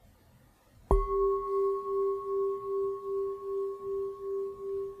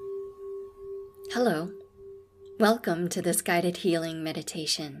Hello, welcome to this guided healing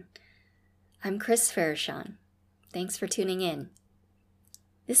meditation. I'm Chris Farashon. Thanks for tuning in.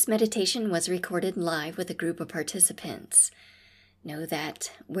 This meditation was recorded live with a group of participants. Know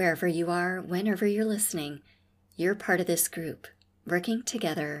that wherever you are, whenever you're listening, you're part of this group, working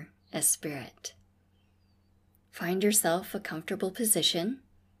together as spirit. Find yourself a comfortable position,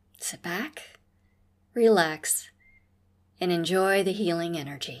 sit back, relax, and enjoy the healing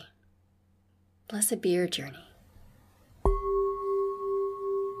energy. Blessed be your journey.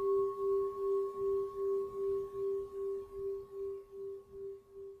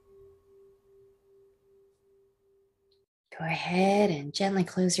 Go ahead and gently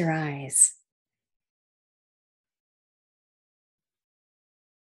close your eyes.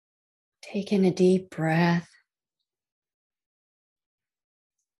 Take in a deep breath,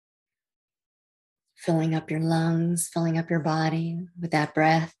 filling up your lungs, filling up your body with that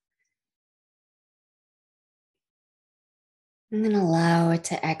breath. And then allow it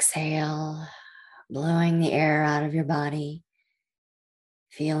to exhale, blowing the air out of your body,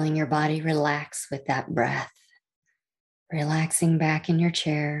 feeling your body relax with that breath, relaxing back in your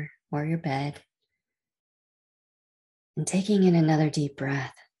chair or your bed, and taking in another deep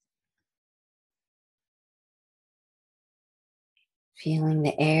breath. Feeling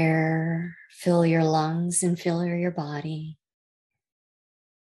the air fill your lungs and fill your body,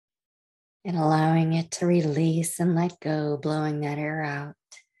 and allowing it to release and let go, blowing that air out,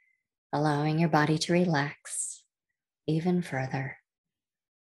 allowing your body to relax even further.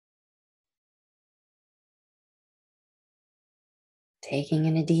 Taking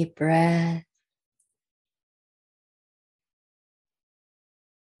in a deep breath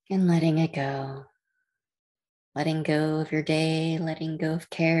and letting it go. Letting go of your day, letting go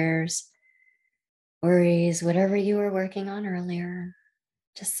of cares, worries, whatever you were working on earlier.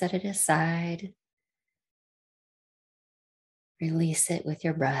 Just set it aside. Release it with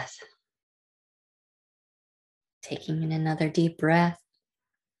your breath. Taking in another deep breath.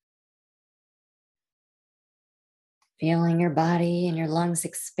 Feeling your body and your lungs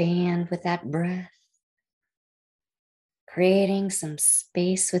expand with that breath. Creating some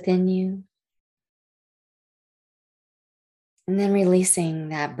space within you. And then releasing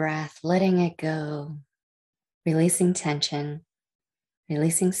that breath, letting it go. Releasing tension,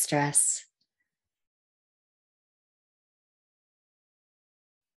 releasing stress.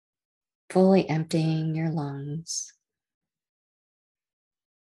 Fully emptying your lungs.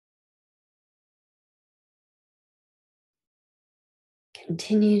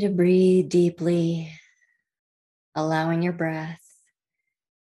 Continue to breathe deeply, allowing your breath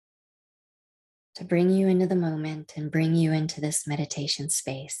to bring you into the moment and bring you into this meditation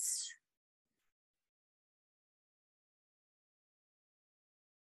space.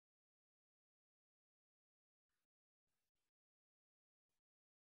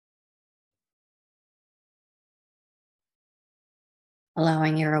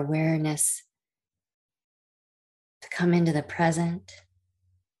 Allowing your awareness to come into the present,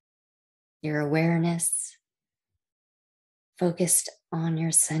 your awareness focused on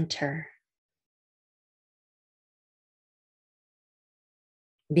your center.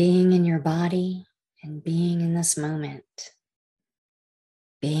 Being in your body and being in this moment.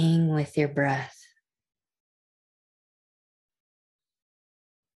 Being with your breath.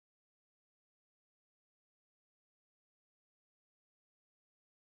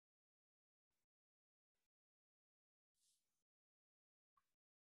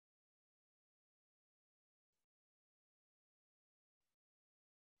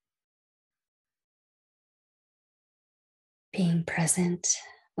 Being present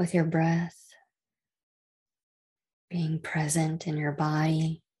with your breath. Being present in your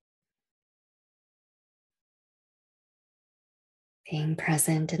body. Being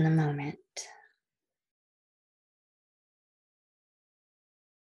present in the moment.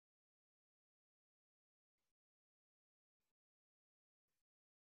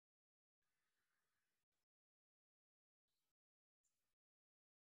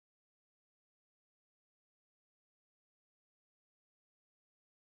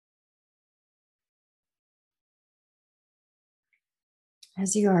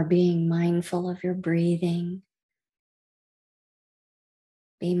 As you are being mindful of your breathing,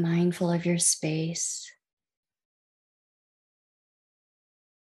 be mindful of your space.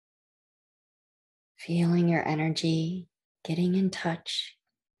 Feeling your energy, getting in touch,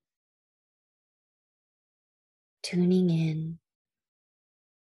 tuning in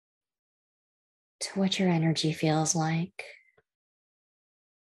to what your energy feels like.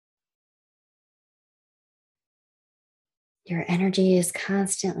 Your energy is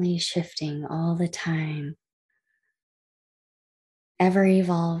constantly shifting all the time, ever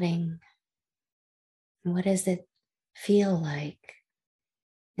evolving. What does it feel like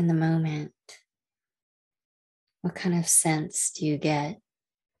in the moment? What kind of sense do you get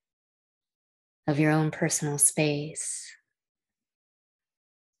of your own personal space?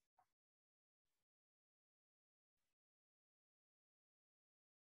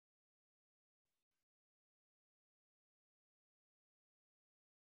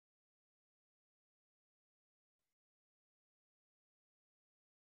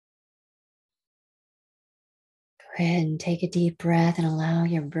 Go ahead and take a deep breath and allow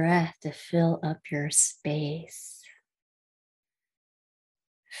your breath to fill up your space.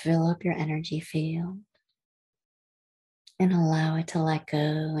 Fill up your energy field and allow it to let go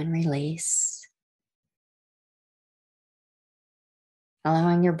and release.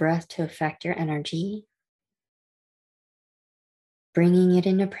 Allowing your breath to affect your energy, bringing it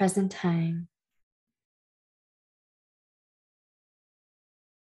into present time.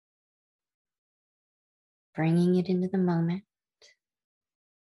 Bringing it into the moment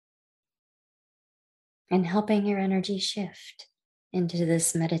and helping your energy shift into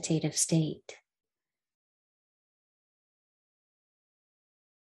this meditative state.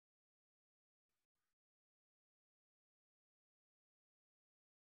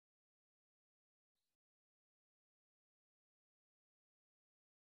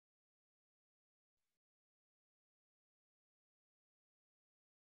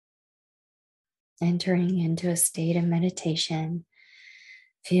 Entering into a state of meditation,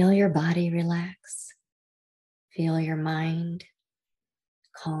 feel your body relax. Feel your mind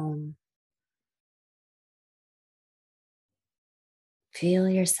calm. Feel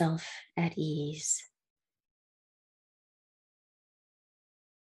yourself at ease.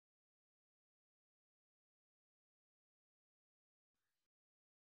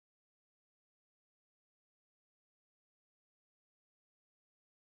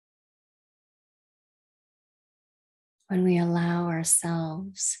 When we allow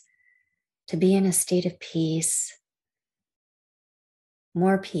ourselves to be in a state of peace,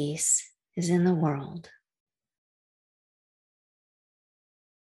 more peace is in the world.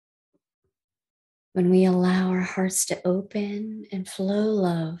 When we allow our hearts to open and flow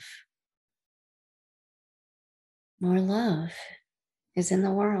love, more love is in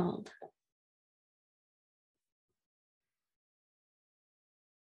the world.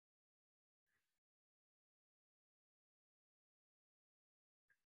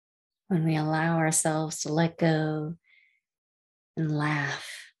 When we allow ourselves to let go and laugh,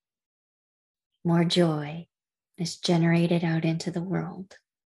 more joy is generated out into the world.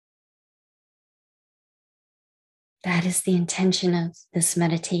 That is the intention of this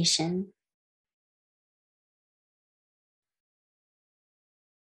meditation.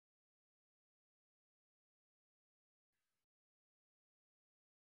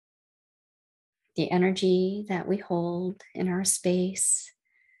 The energy that we hold in our space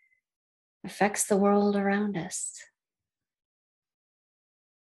affects the world around us.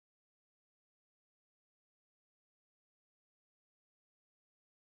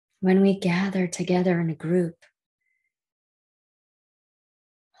 When we gather together in a group,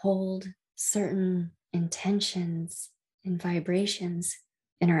 hold certain intentions and vibrations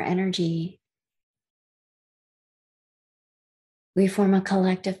in our energy, we form a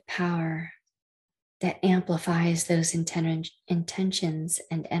collective power that amplifies those intentions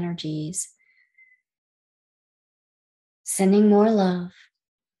and energies, sending more love,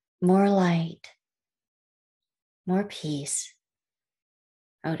 more light, more peace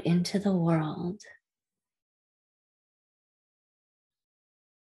out into the world.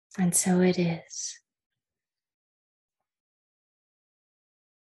 And so it is.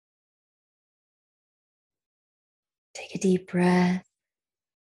 Take a deep breath.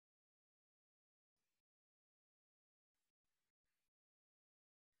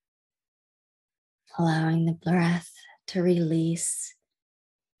 Allowing the breath to release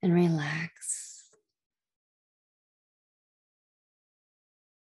and relax.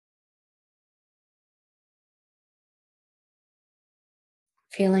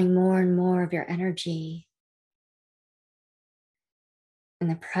 Feeling more and more of your energy in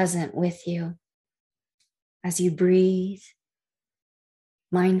the present with you as you breathe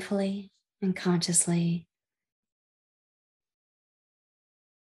mindfully and consciously.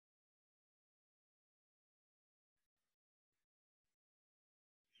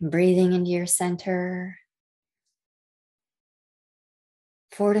 Breathing into your center,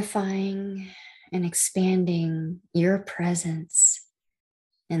 fortifying and expanding your presence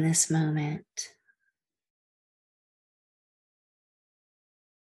in this moment.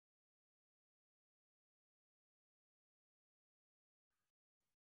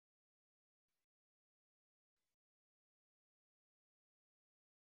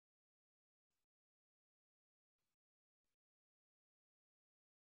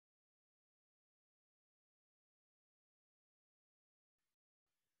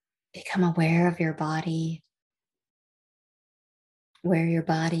 Become aware of your body, where your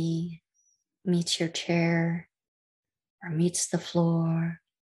body meets your chair or meets the floor,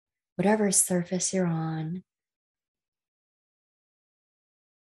 whatever surface you're on.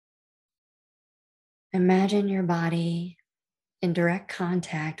 Imagine your body in direct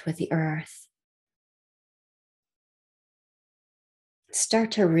contact with the earth.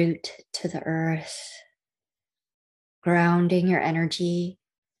 Start to root to the earth, grounding your energy,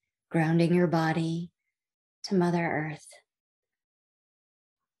 grounding your body to Mother Earth.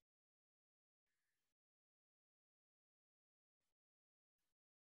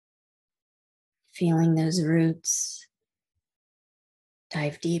 Feeling those roots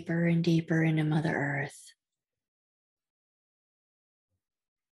dive deeper and deeper into Mother Earth.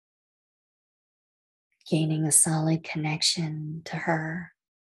 Gaining a solid connection to her,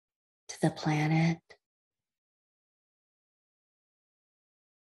 to the planet,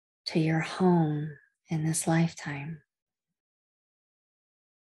 to your home in this lifetime.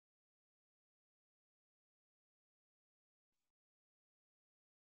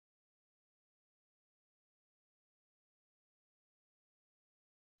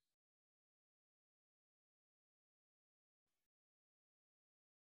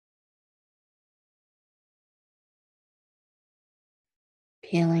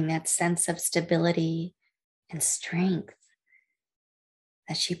 Feeling that sense of stability and strength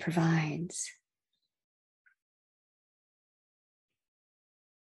that she provides.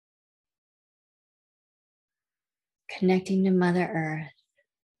 Connecting to Mother Earth,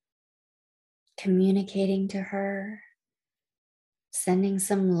 communicating to her, sending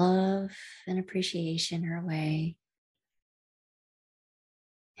some love and appreciation her way,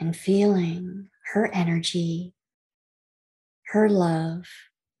 and feeling her energy, her love,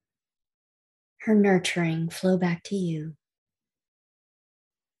 her nurturing flow back to you.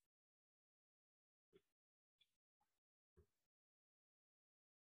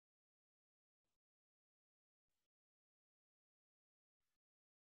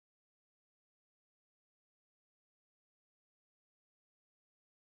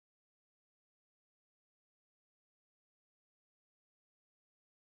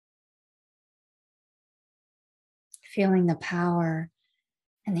 Feeling the power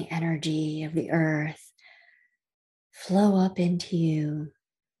and the energy of the earth flow up into you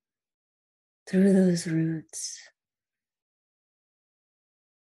through those roots.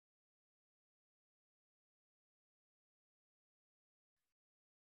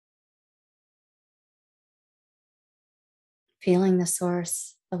 Feeling the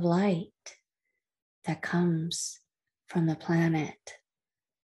source of light that comes from the planet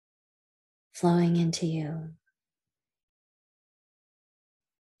flowing into you,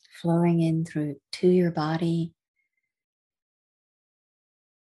 flowing in through to your body,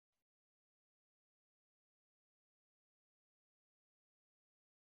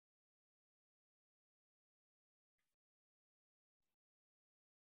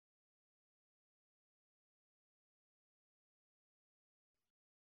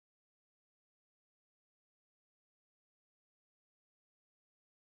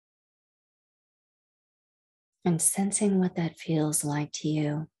 and sensing what that feels like to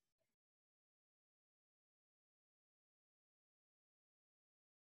you.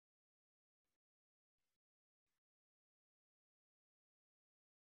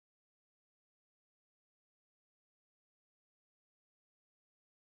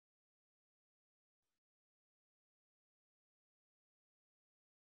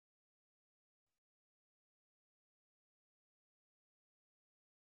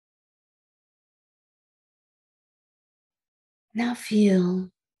 Now feel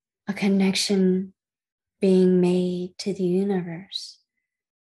a connection being made to the universe,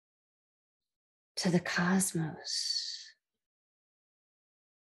 to the cosmos.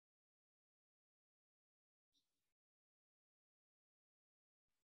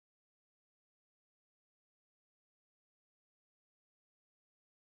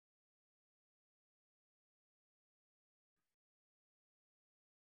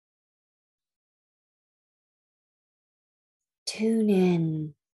 Tune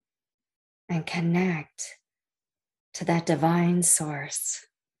in and connect to that divine source.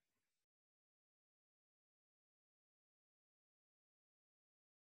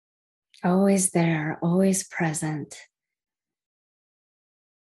 Always there, always present.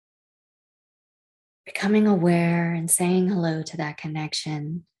 Becoming aware and saying hello to that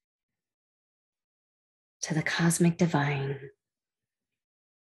connection, to the cosmic divine.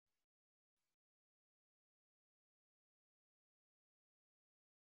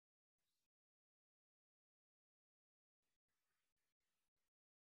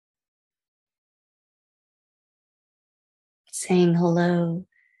 saying hello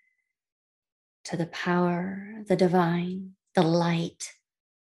to the power of the divine, the light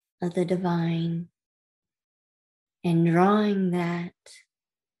of the divine, and drawing that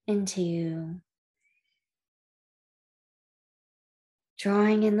into you,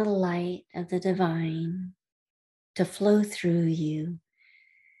 drawing in the light of the divine to flow through you,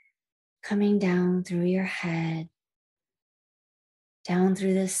 coming down through your head, down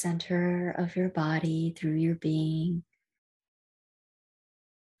through the center of your body, through your being,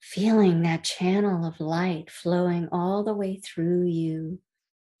 feeling that channel of light flowing all the way through you,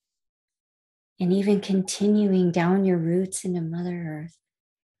 and even continuing down your roots into Mother Earth.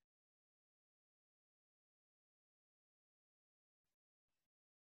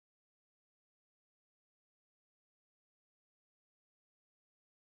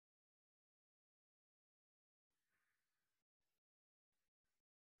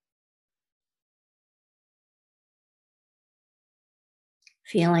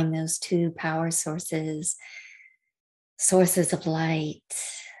 Feeling those two power sources, sources of light,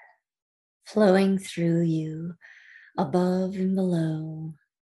 flowing through you, above and below,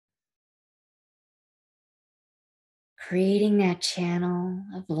 creating that channel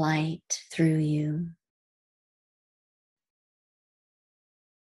of light through you.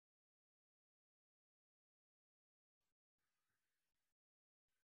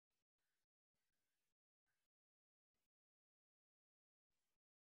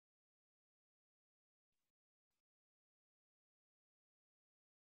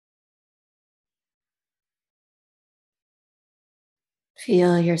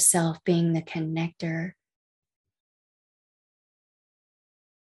 Feel yourself being the connector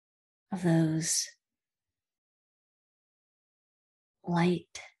of those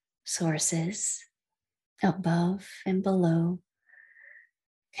light sources above and below,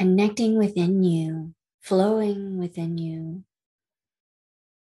 connecting within you, flowing within you.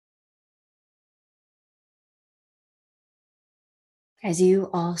 As you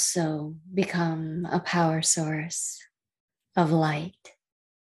also become a power source of light.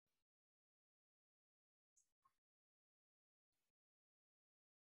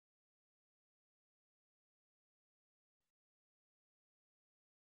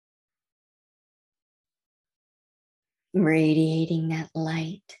 Radiating that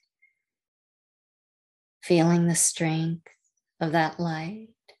light, feeling the strength of that light,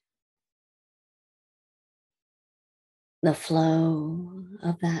 the flow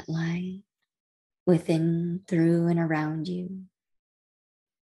of that light within, through, and around you.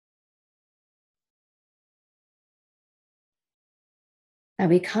 Now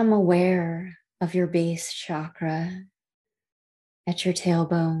become aware of your base chakra at your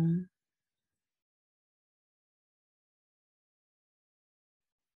tailbone.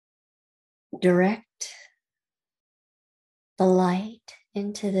 Direct the light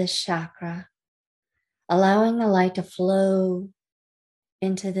into this chakra, allowing the light to flow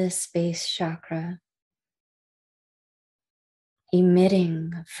into this base chakra,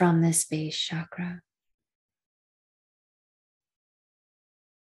 emitting from this base chakra.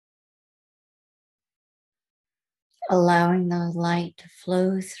 Allowing the light to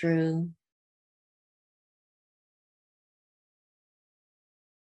flow through,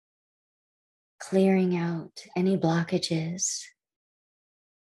 clearing out any blockages,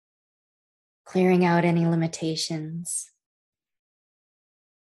 clearing out any limitations,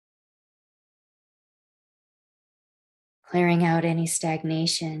 clearing out any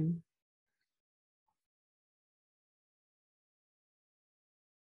stagnation,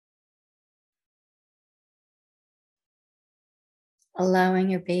 allowing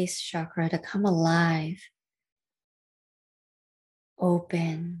your base chakra to come alive,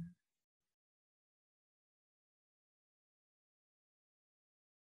 open,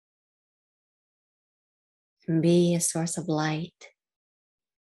 and be a source of light.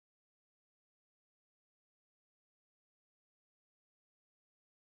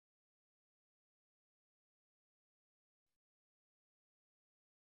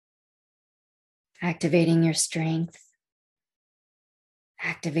 Activating your strength,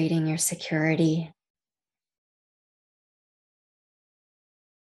 activating your security,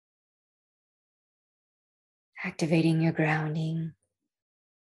 activating your grounding,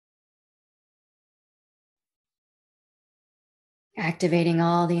 activating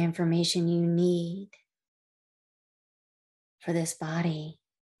all the information you need for this body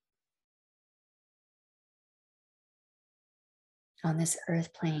on this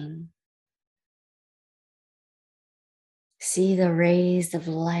earth plane. See the rays of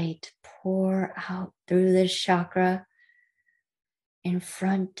light pour out through this chakra in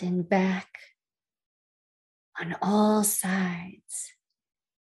front and back, on all sides.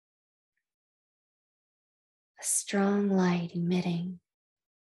 A strong light emitting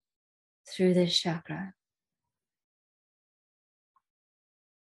through this chakra.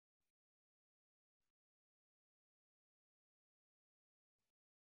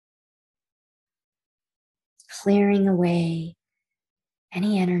 Clearing away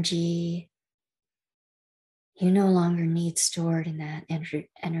any energy you no longer need stored in that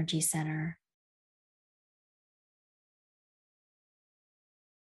energy center.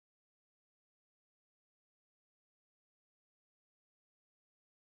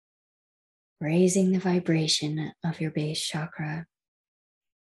 Raising the vibration of your base chakra.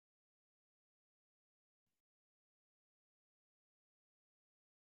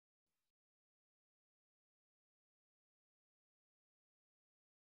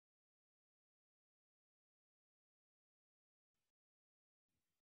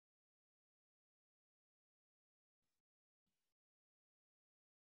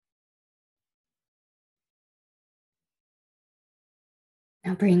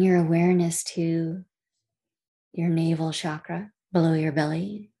 Now bring your awareness to your navel chakra below your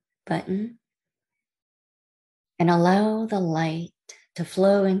belly button and allow the light to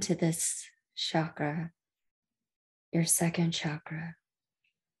flow into this chakra, your second chakra.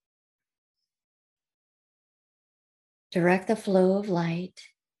 Direct the flow of light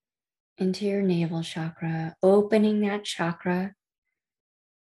into your navel chakra, opening that chakra,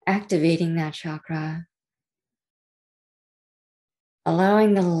 activating that chakra,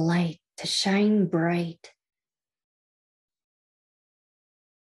 allowing the light to shine bright,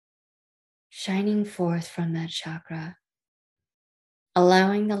 shining forth from that chakra,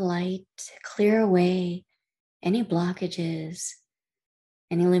 allowing the light to clear away any blockages,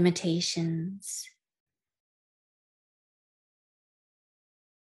 any limitations,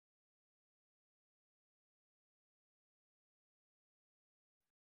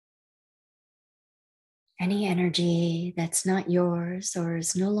 any energy that's not yours or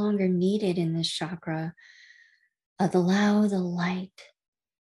is no longer needed in this chakra. Allow the light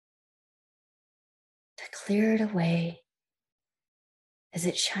to clear it away as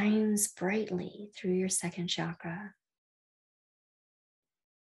it shines brightly through your second chakra,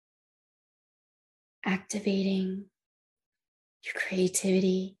 activating your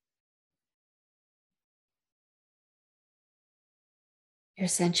creativity, your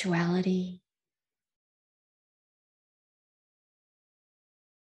sensuality,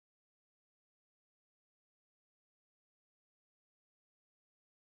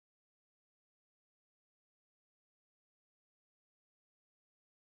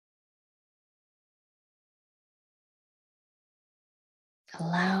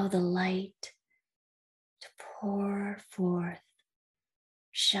 allow the light to pour forth,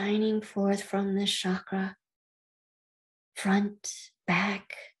 shining forth from this chakra, front,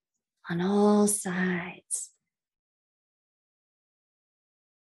 back, on all sides.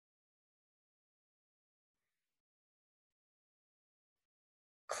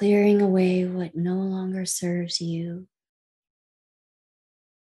 Clearing away what no longer serves you.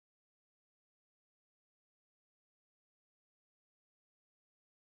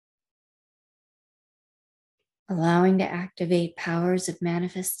 Allowing to activate powers of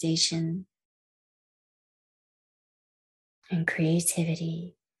manifestation and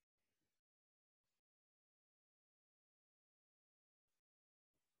creativity.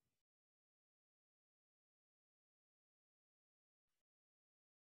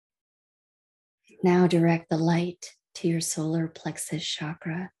 Now direct the light to your solar plexus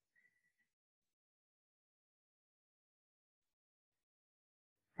chakra.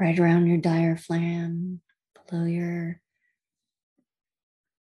 Right around your diaphragm, below your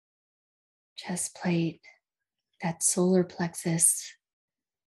chest plate, that solar plexus.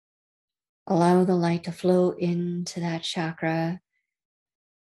 Allow the light to flow into that chakra,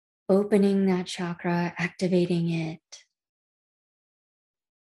 opening that chakra, activating it,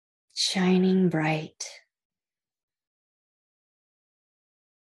 shining bright.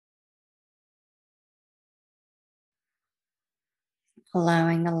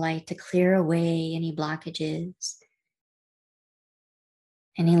 Allowing the light to clear away any blockages,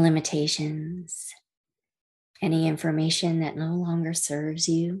 any limitations, any information that no longer serves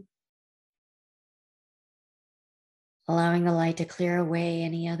you. Allowing the light to clear away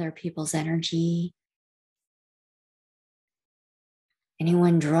any other people's energy,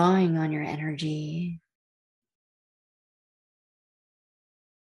 anyone drawing on your energy.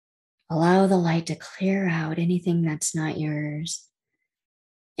 Allow the light to clear out anything that's not yours,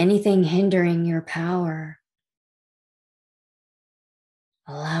 anything hindering your power.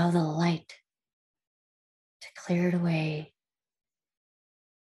 Allow the light to cleared away,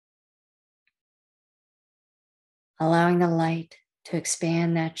 allowing the light to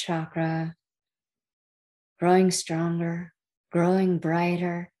expand that chakra, growing stronger, growing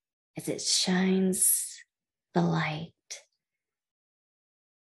brighter as it shines the light.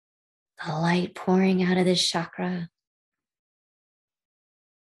 The light pouring out of this chakra,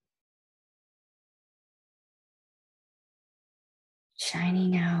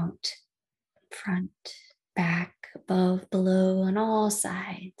 shining out front, back, above, below, on all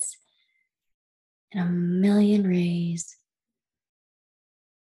sides, in a million rays.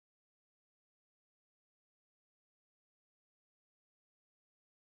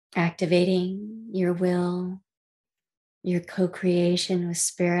 Activating your will, your co-creation with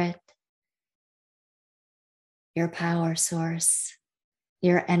spirit, your power source,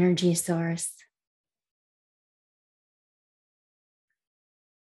 your energy source.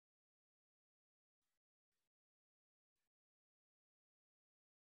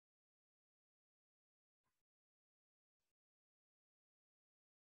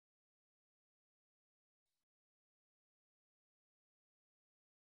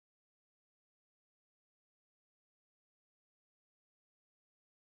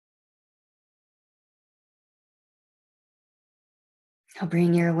 Now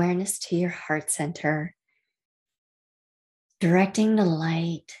bring your awareness to your heart center, directing the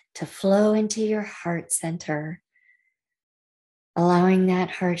light to flow into your heart center, allowing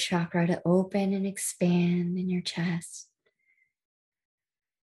that heart chakra to open and expand in your chest.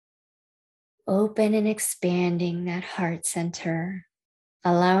 Open and expanding that heart center,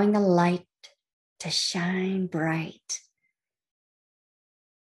 allowing the light to shine bright,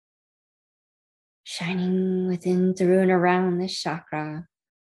 shining within, through, and around this chakra,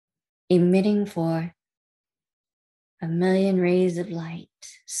 emitting forth a million rays of light,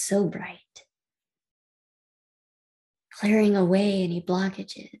 so bright, clearing away any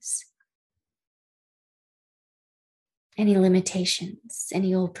blockages, any limitations,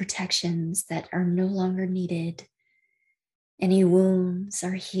 any old protections that are no longer needed. Any wounds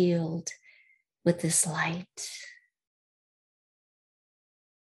are healed with this light.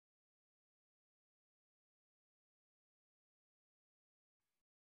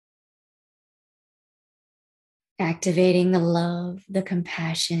 Activating the love, the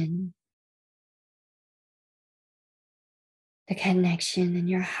compassion, the connection in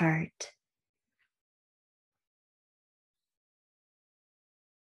your heart.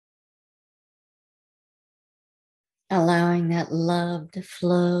 Allowing that love to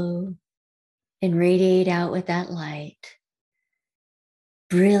flow and radiate out with that light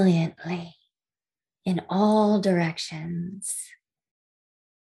brilliantly in all directions.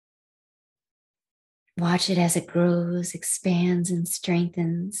 Watch it as it grows, expands, and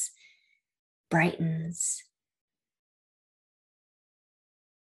strengthens, brightens,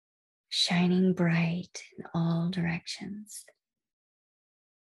 shining bright in all directions.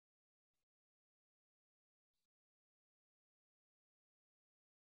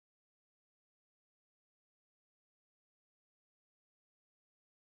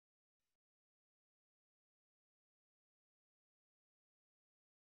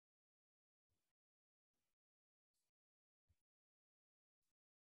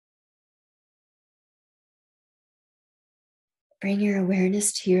 Bring your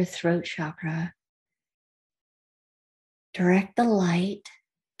awareness to your throat chakra. Direct the light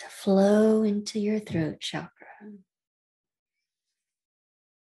to flow into your throat chakra,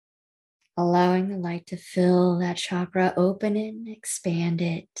 allowing the light to fill that chakra, open it and expand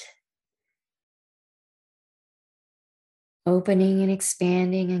it. Opening and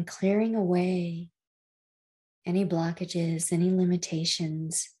expanding and clearing away any blockages, any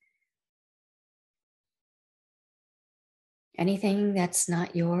limitations, anything that's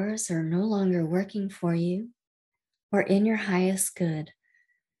not yours or no longer working for you or in your highest good.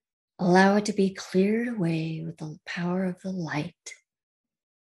 Allow it to be cleared away with the power of the light.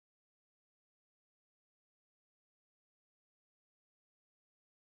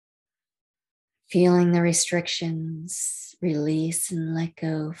 Feeling the restrictions release and let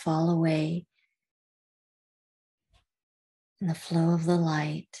go, fall away in the flow of the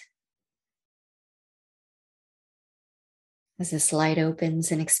light. As this light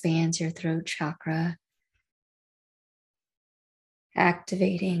opens and expands your throat chakra,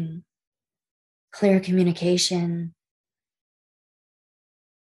 activating clear communication,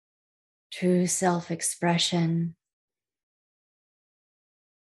 true self-expression,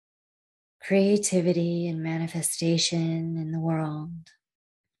 creativity and manifestation in the world.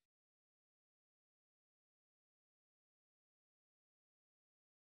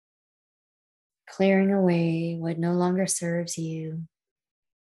 clearing away what no longer serves you,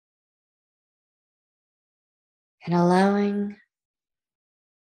 and allowing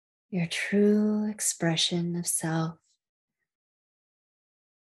your true expression of self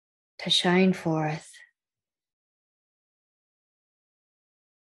to shine forth.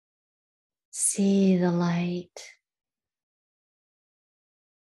 See the light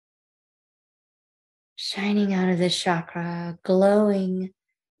shining out of this chakra, glowing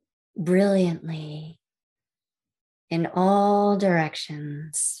brilliantly in all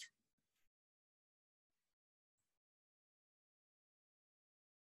directions.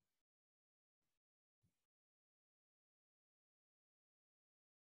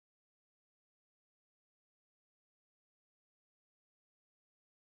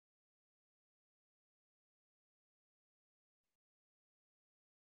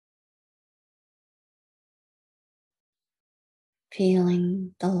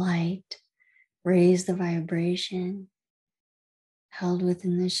 Feeling the light raise the vibration held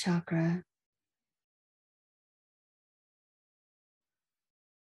within this chakra.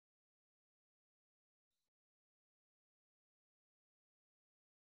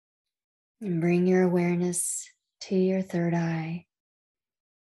 And bring your awareness to your third eye,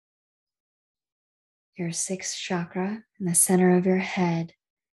 your sixth chakra in the center of your head.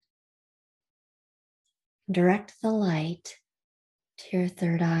 Direct the light to your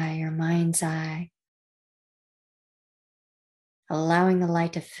third eye, your mind's eye, allowing the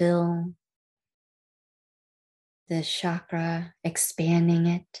light to fill this chakra, expanding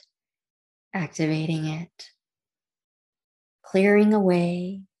it, activating it, clearing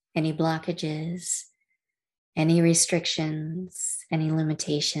away any blockages, any restrictions, any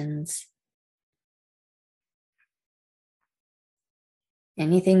limitations,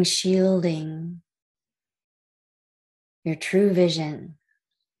 anything shielding your true vision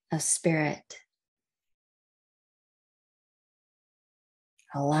of spirit.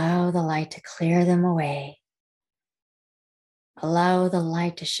 Allow the light to clear them away. Allow the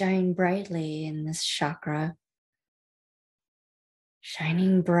light to shine brightly in this chakra,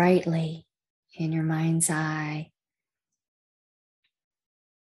 shining brightly in your mind's eye.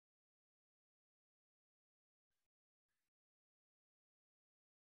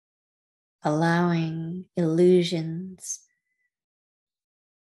 Allowing illusions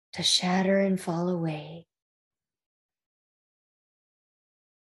to shatter and fall away.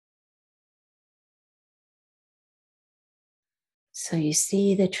 So you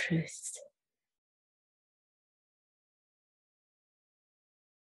see the truth.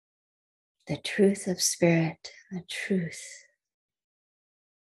 The truth of spirit, the truth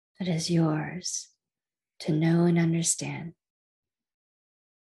that is yours to know and understand.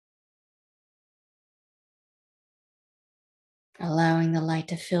 Allowing the light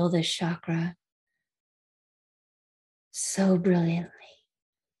to fill this chakra so brilliantly.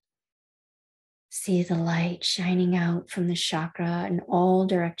 See the light shining out from the chakra in all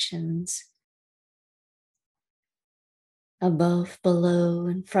directions, above, below,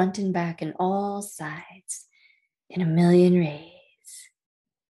 and front and back, and all sides, in a million rays.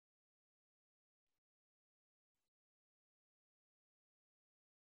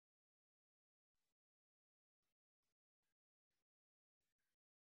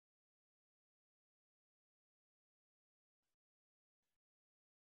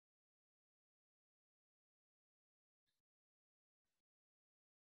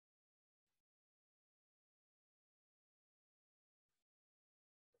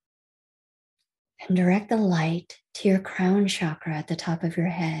 And direct the light to your crown chakra at the top of your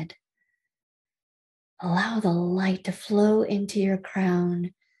head. Allow the light to flow into your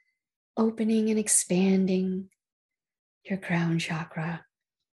crown, opening and expanding your crown chakra.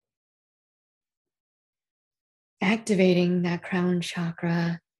 Activating that crown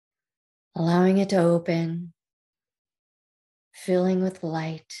chakra, allowing it to open, filling with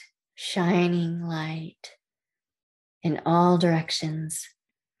light, shining light in all directions.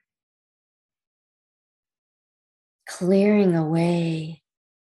 Clearing away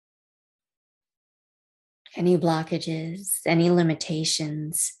any blockages, any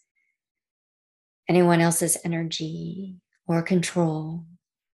limitations, anyone else's energy or control.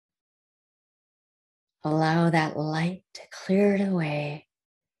 Allow that light to clear it away.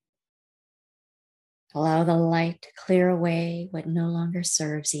 Allow the light to clear away what no longer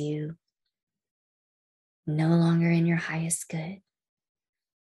serves you, no longer in your highest good.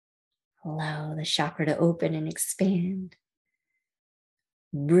 Allow the chakra to open and expand,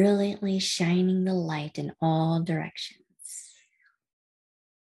 brilliantly shining the light in all directions.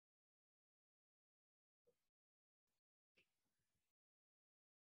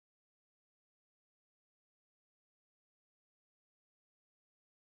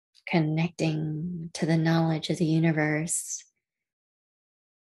 connecting to the knowledge of the universe,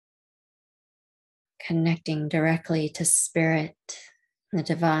 connecting directly to spirit, the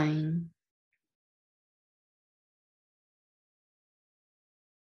divine,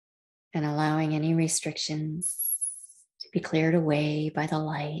 and allowing any restrictions to be cleared away by the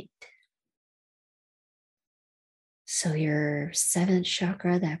light. So your seventh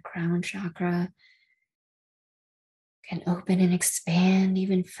chakra, that crown chakra, can open and expand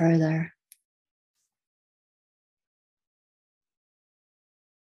even further.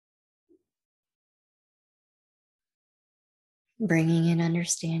 Bringing in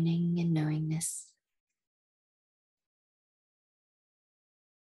understanding and knowingness.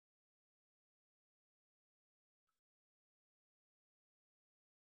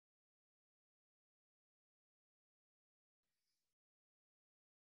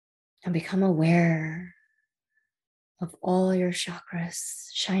 And become aware of all your chakras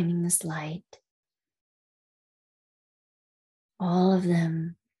shining this light. All of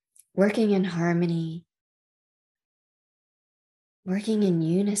them working in harmony, working in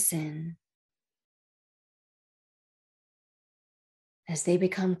unison as they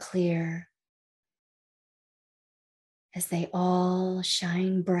become clear, as they all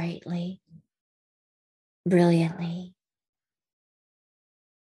shine brightly, brilliantly,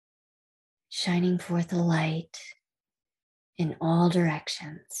 shining forth the light in all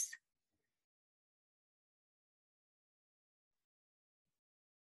directions.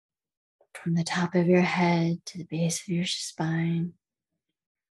 From the top of your head to the base of your spine.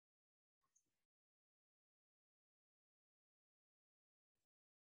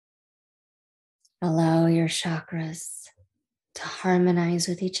 Allow your chakras to harmonize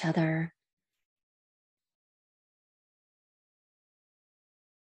with each other.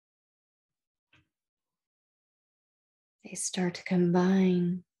 They start to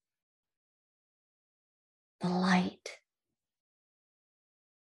combine the light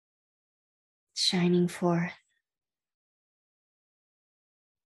shining forth.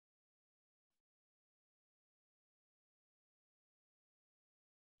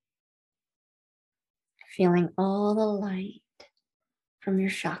 Feeling all the light from your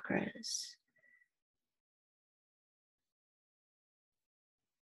chakras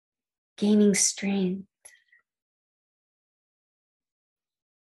gaining strength,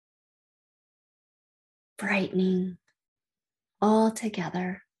 brightening all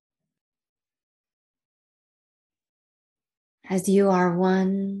together as you are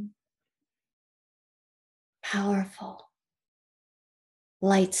one powerful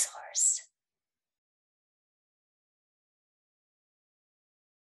light source.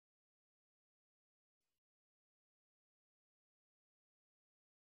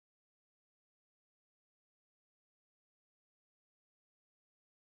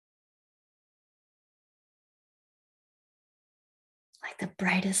 Like the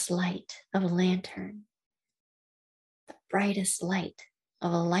brightest light of a lantern, the brightest light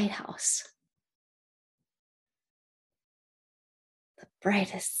of a lighthouse, the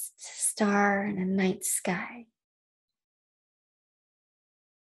brightest star in a night sky.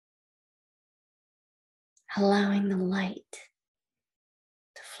 Allowing the light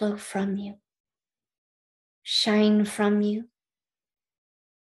to flow from you, shine from you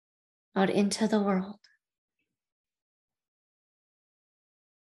out into the world.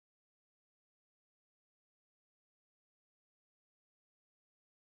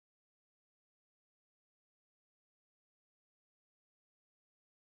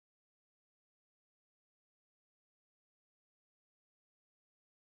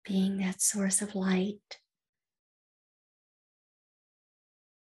 Being that source of light,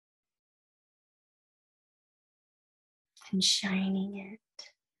 and shining it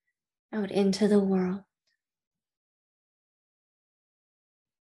out into the world.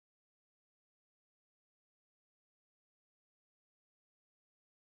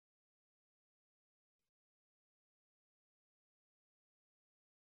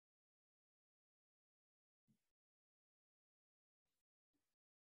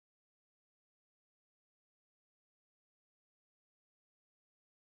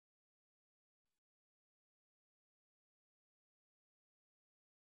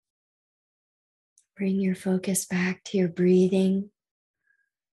 Bring your focus back to your breathing.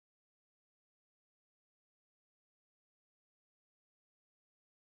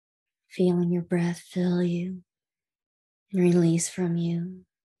 Feeling your breath fill you and release from you.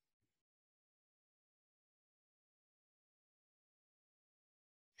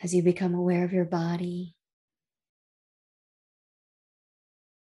 As you become aware of your body,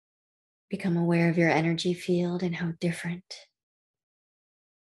 become aware of your energy field and how different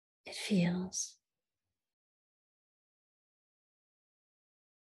it feels.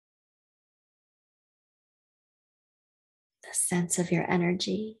 The sense of your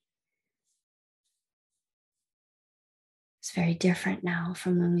energy is very different now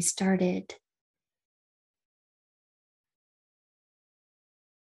from when we started.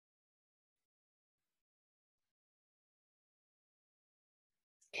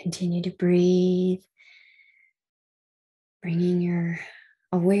 Continue to breathe, bringing your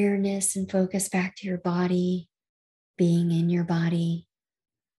awareness and focus back to your body, being in your body.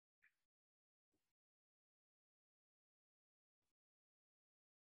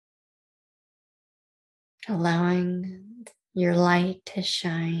 Allowing your light to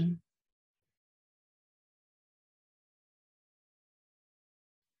shine.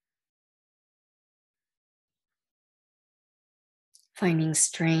 Finding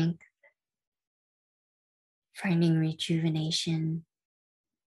strength, finding rejuvenation,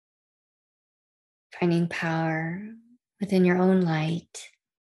 finding power within your own light.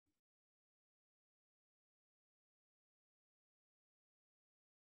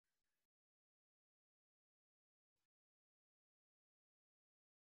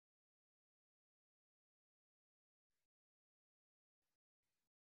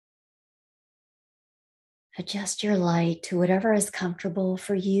 Adjust your light to whatever is comfortable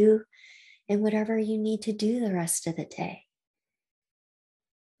for you and whatever you need to do the rest of the day.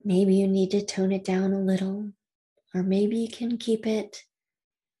 Maybe you need to tone it down a little, or maybe you can keep it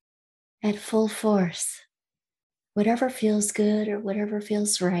at full force. Whatever feels good or whatever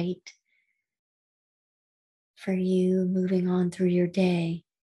feels right for you moving on through your day,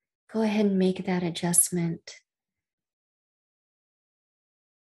 go ahead and make that adjustment.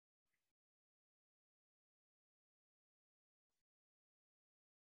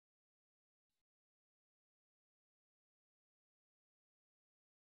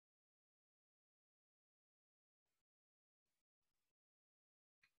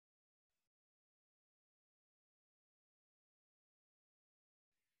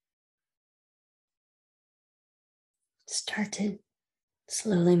 Start to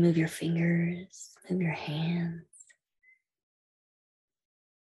slowly move your fingers, move your hands.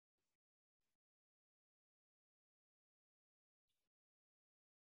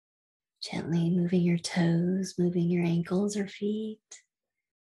 Gently moving your toes, moving your ankles or feet.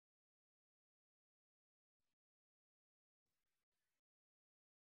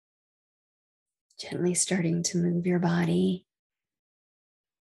 Gently starting to move your body.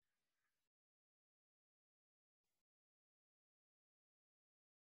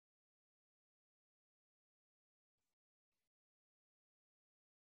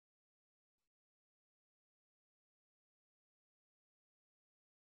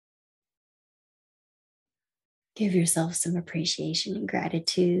 Give yourself some appreciation and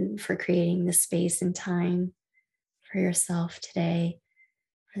gratitude for creating this space and time for yourself today,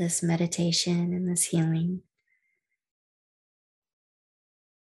 for this meditation and this healing.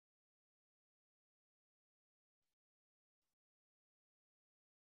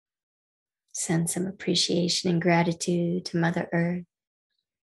 Send some appreciation and gratitude to Mother Earth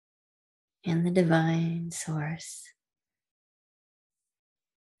and the divine source.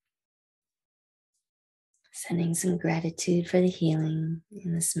 Sending some gratitude for the healing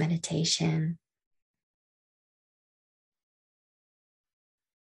in this meditation.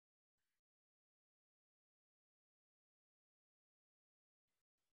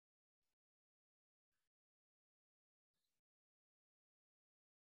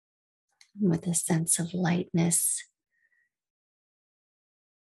 With a sense of lightness,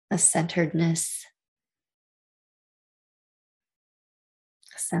 a centeredness,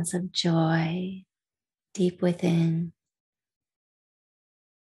 a sense of joy deep within,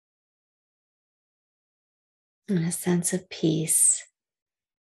 and a sense of peace.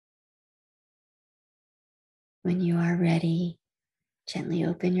 When you are ready, gently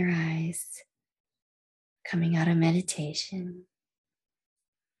open your eyes, coming out of meditation.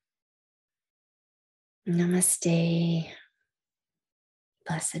 Namaste,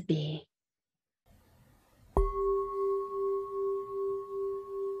 blessed be.